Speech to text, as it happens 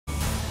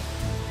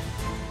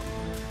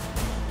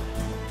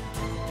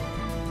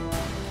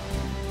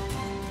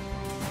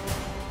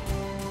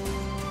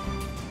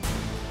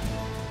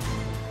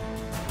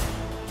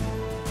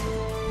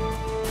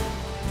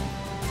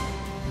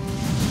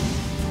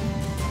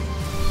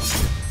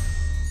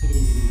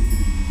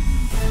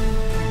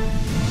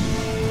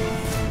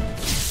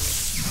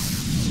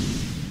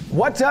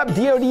What's up,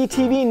 DoD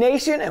TV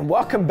Nation, and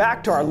welcome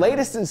back to our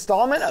latest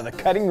installment of the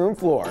Cutting Room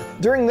Floor.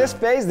 During this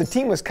phase, the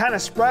team was kind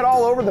of spread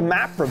all over the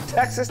map from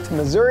Texas to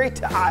Missouri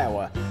to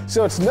Iowa.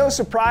 So it's no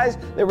surprise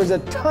there was a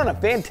ton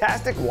of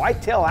fantastic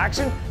whitetail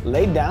action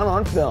laid down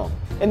on film.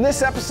 In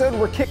this episode,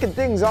 we're kicking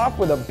things off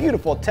with a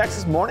beautiful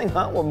Texas morning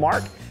hunt with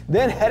Mark,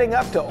 then heading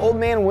up to Old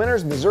Man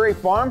Winter's Missouri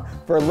farm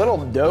for a little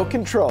doe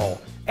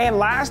control. And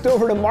last,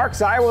 over to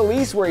Mark's Iowa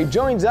lease, where he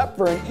joins up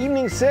for an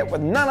evening sit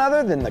with none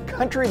other than the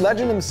country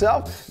legend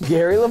himself,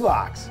 Gary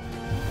Levox.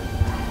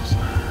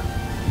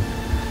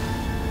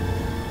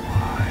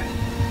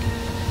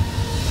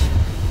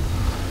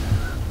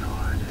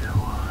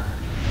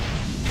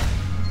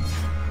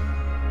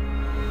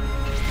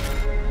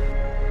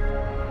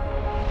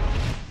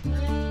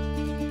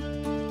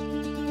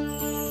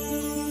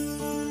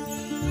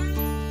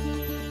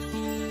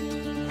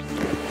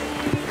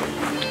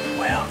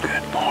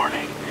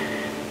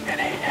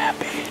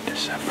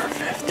 December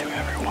 5th to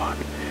everyone.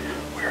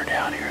 We're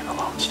down here in the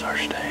Lone Star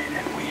State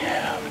and we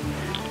have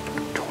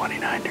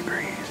 29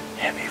 degrees,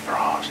 heavy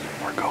frost.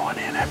 We're going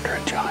in after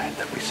a giant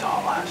that we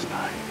saw last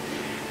night.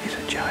 He's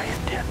a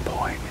giant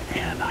 10-point,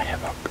 and I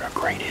have a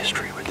great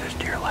history with this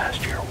deer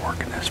last year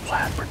working this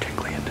Flatt,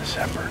 particularly in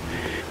December.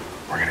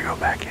 We're gonna go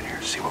back in here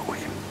and see what we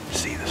can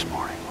see this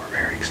morning. We're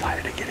very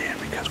excited to get in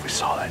because we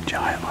saw that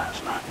giant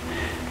last night.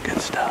 Good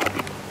stuff.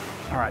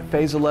 All right,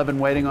 phase 11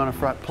 waiting on a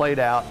front played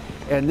out,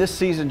 and this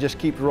season just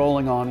keeps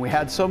rolling on. We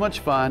had so much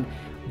fun,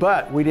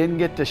 but we didn't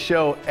get to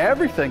show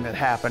everything that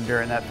happened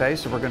during that phase,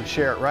 so we're going to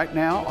share it right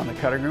now on the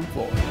cutting room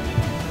floor.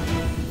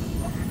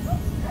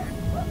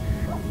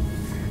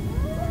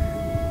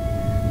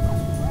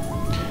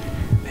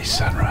 These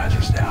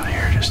sunrises down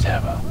here just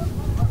have a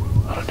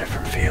little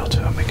different feel to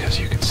them because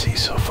you can see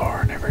so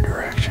far in every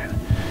direction.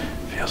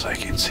 Feels like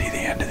you can see the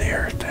end of the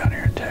earth down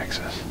here in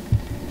Texas.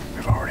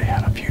 We've already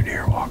had a few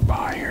deer walk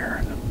by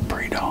here in the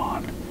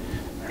pre-dawn.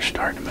 They're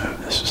starting to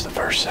move. This is the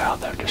first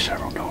south after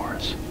several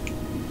norths.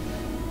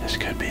 This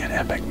could be an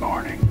epic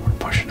morning. We're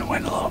pushing the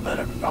wind a little bit,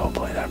 and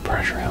hopefully that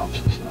pressure helps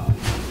us.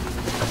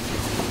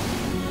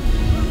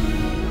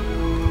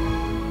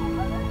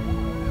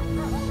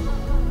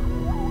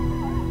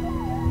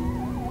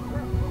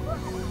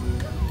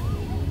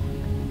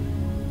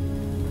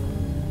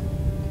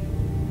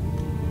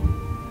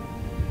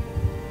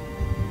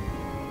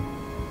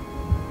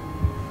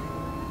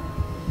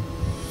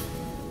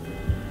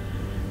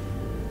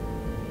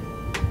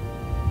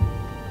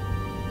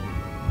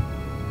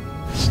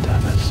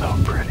 So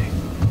pretty. I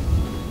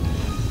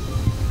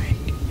mean,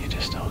 you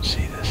just don't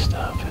see this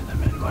stuff in the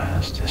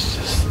Midwest. It's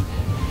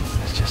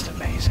just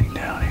amazing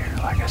down here.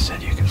 Like I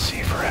said, you can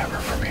see forever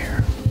from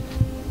here.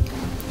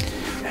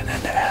 And then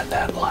to add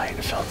that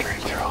light filtering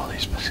through all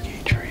these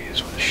mesquite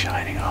trees with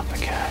shining off the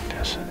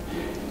cactus and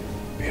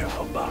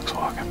beautiful bucks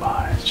walking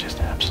by, it's just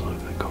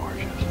absolutely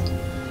gorgeous.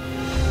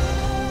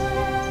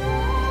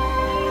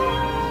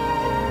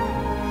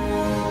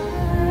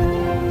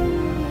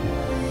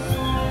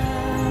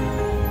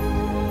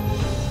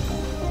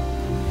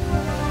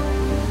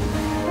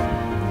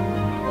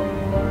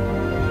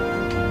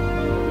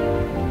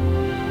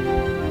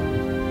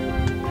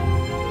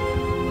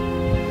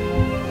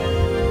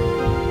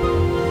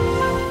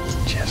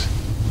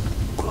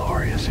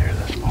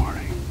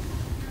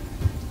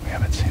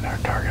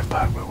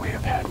 But we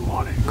have had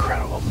one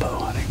incredible bow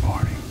hunting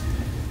morning.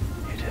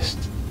 You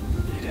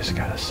just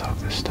gotta soak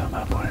this stuff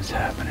up when it's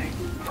happening.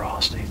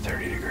 Frosty,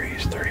 30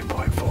 degrees,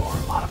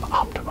 30.4, a lot of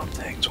optimum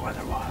things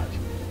weather-wise.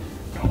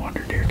 No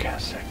wonder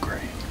DeerCast said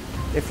great.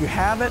 If you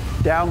haven't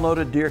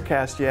downloaded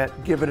DeerCast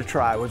yet, give it a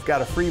try. We've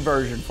got a free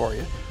version for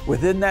you.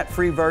 Within that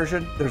free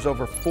version, there's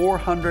over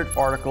 400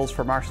 articles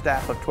from our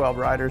staff of 12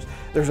 writers.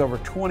 There's over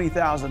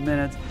 20,000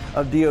 minutes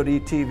of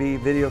DoD TV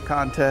video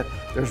content.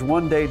 There's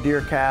one-day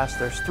DeerCast.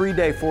 There's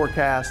three-day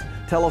forecast.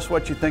 Tell us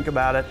what you think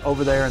about it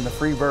over there in the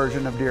free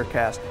version of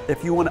DeerCast.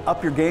 If you want to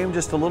up your game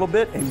just a little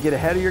bit and get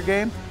ahead of your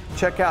game,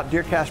 check out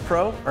DeerCast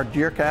Pro or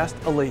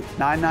DeerCast Elite,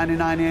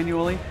 $9.99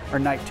 annually or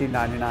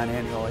 $19.99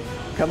 annually.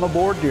 Come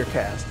aboard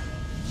DeerCast.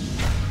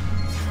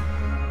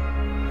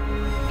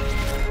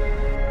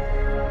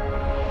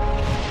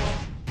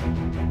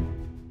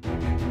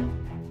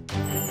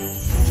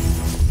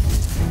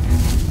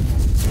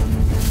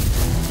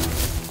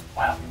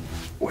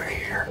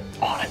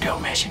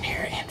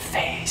 Here in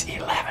phase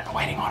 11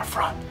 waiting on a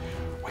front.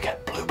 We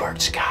got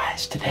bluebird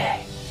skies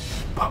today,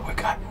 but we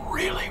got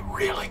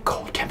really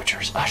cold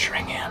temperatures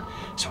ushering in,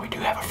 so we do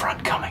have a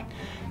front coming.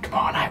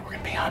 Tomorrow night we're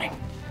going to be hunting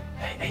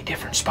a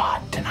different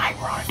spot. Tonight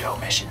we're on a doe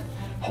mission.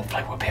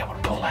 Hopefully we'll be able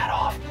to pull that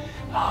off.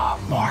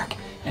 Mark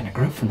and a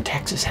group from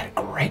Texas had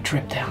a great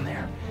trip down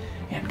there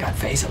and got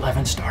phase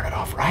 11 started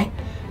off right,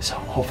 so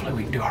hopefully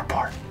we can do our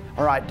part.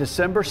 All right,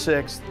 December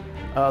 6th,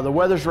 the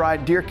weather's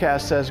right,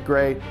 DeerCast says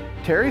great.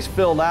 Terry's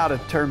filled out in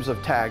terms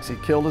of tags. He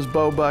killed his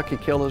bow buck, he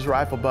killed his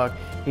rifle buck.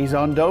 He's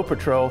on doe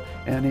patrol,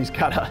 and he's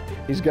got a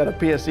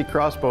PSC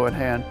crossbow in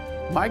hand.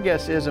 My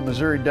guess is a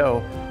Missouri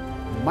doe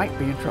might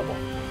be in trouble.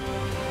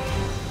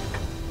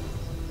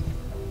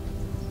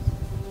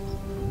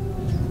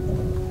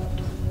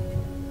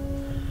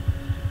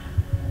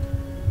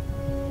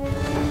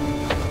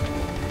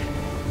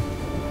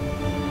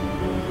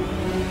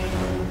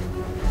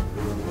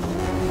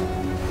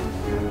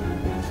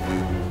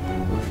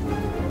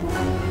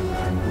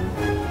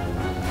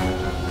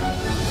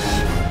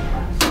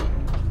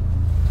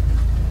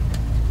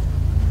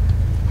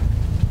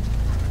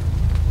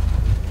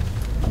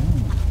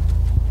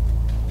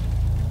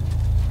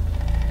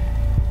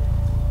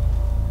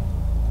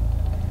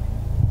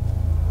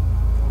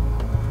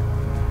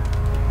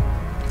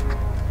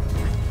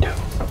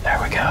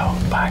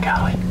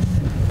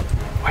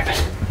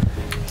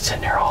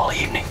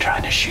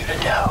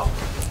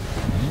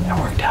 It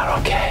worked out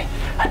okay.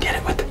 I did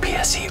it with the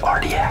PSE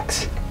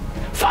RDX.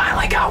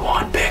 Finally got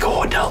one big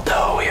old adult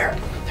doe here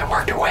that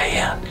worked her way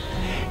in.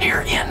 Here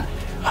in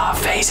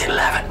phase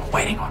 11,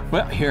 waiting on her.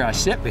 Well, here I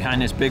sit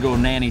behind this big old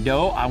nanny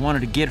doe. I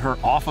wanted to get her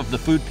off of the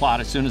food plot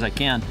as soon as I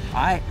can.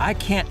 I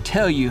can't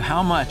tell you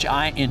how much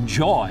I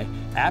enjoy,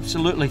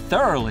 absolutely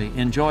thoroughly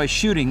enjoy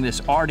shooting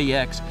this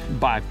RDX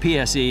by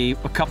PSE,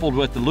 coupled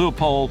with the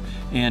Leupold,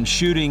 and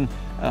shooting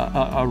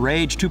a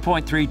Rage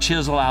 2.3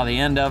 chisel out of the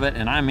end of it,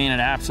 and I mean it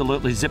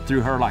absolutely zipped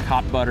through her like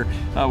hot butter.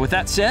 With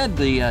that said,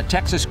 the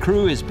Texas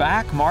crew is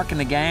back. Mark and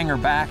the gang are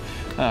back.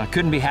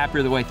 Couldn't be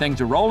happier the way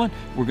things are rolling.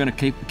 We're gonna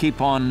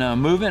keep on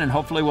moving, and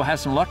hopefully we'll have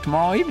some luck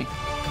tomorrow evening.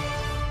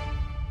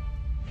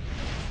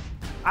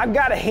 I've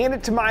got to hand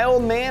it to my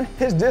old man.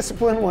 His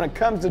discipline when it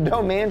comes to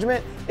doe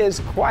management is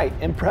quite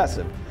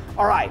impressive.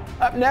 All right,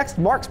 up next,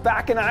 Mark's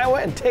back in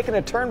Iowa and taking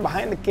a turn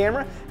behind the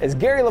camera as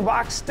Gary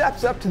Levox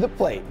steps up to the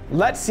plate.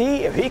 Let's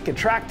see if he can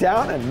track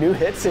down a new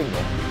hit single.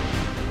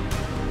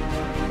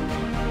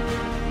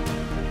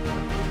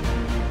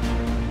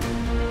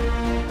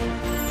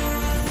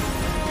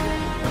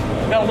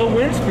 Got a little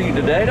wind speed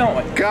today, don't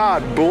we?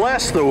 God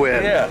bless the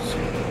wind. Yes.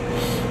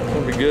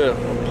 It'll be good.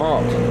 I'm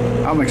pumped.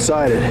 I'm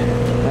excited.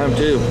 I'm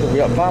too. We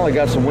finally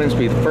got some wind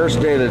speed. The first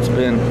day that's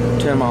been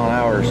 10 mile an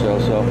hour or so,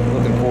 so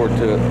looking forward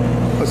to it.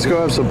 Let's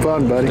go have some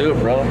fun, buddy. Do it,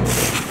 brother.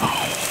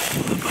 Oh,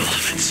 the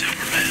beloved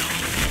Silverbill.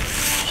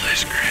 All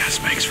this grass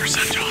makes for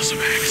such awesome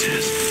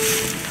access.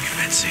 You've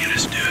been seeing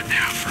us do it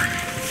now for,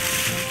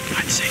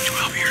 I'd say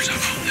 12 years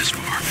I've owned this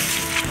farm.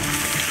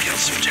 Killed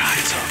some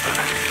giants over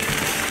it.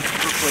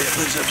 Hopefully it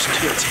lives up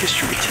to its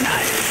history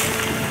tonight.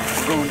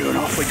 We're going to an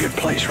awfully good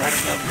place right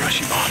above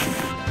Brushy Bottom.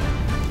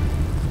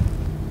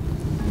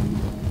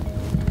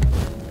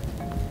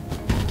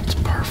 It's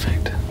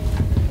perfect.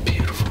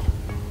 Beautiful.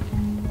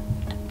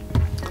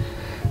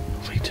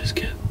 If we just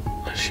get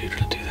a shooter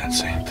to do that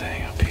same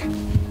thing, it'll be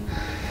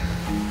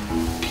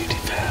beauty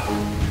foul.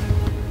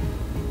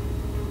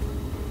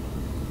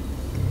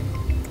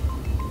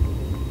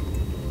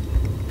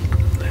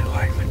 They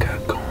like the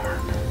cut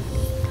corn.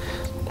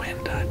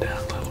 Wind died down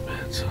a little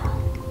bit, so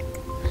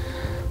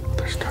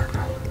they're starting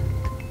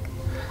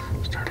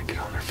to get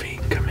on their feet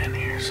and come in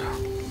here, so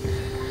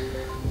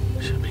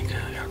should be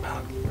good. Got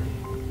about,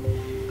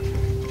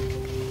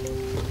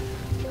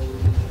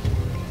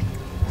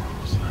 what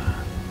was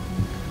that?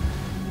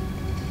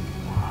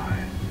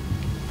 Why?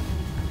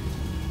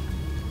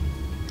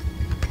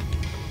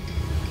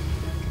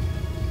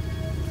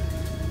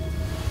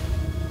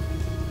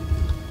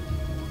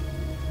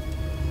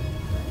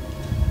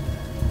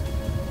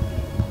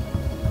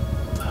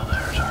 Oh,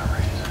 there's our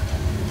reason.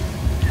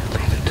 And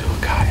leave it to a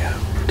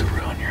coyote to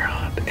ruin your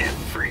hunt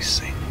every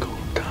single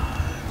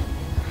time.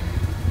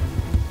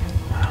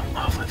 Well,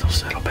 hopefully they'll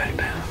settle back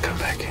down and come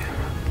back in.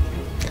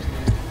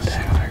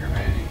 Damn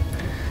aggravating.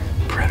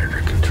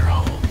 Predator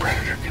control,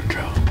 predator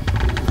control.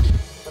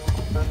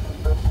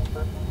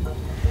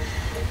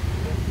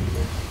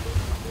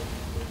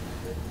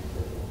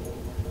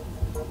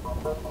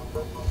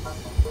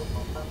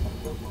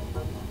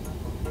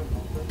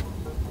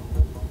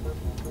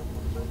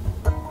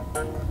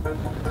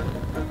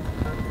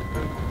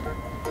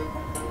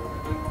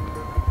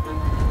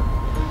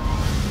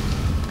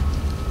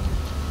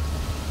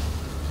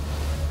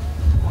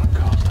 What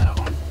caused that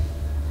one?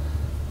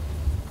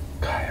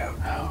 Coyote,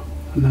 no.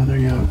 Another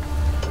yoke.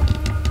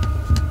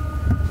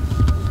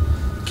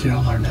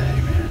 Killed our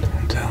day, man.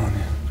 I'm telling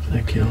you.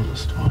 They killed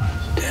us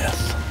twice.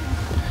 Death.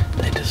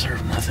 They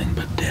deserve nothing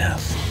but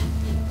death.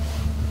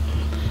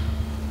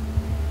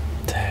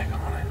 Tag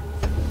on it.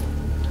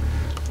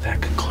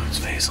 That concludes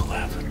phase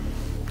 11.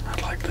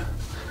 I'd like to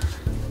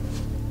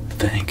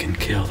thank and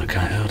kill the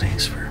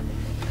coyotes for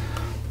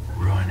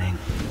ruining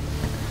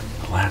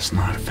the last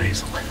night of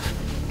phase 11.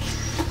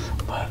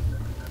 But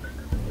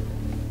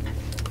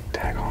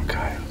tag on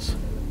coyotes.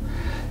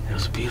 It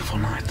was a beautiful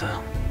night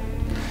though.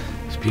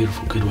 It's a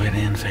beautiful, good way to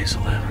end phase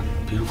 11.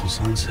 Beautiful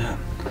sunset.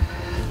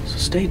 So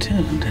stay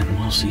tuned and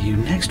we'll see you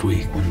next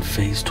week when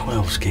phase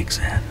 12 kicks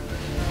in.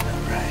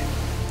 All right.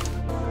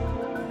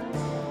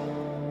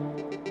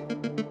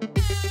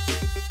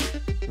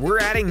 We're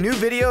adding new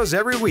videos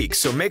every week,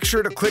 so make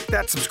sure to click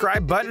that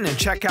subscribe button and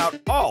check out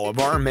all of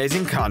our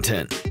amazing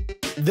content.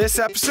 This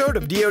episode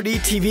of DoD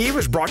TV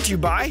was brought to you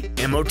by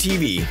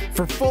MOTV.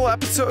 For full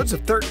episodes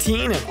of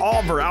 13 and all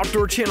of our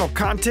Outdoor Channel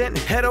content,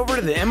 head over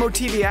to the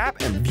MOTV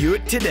app and view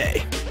it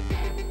today.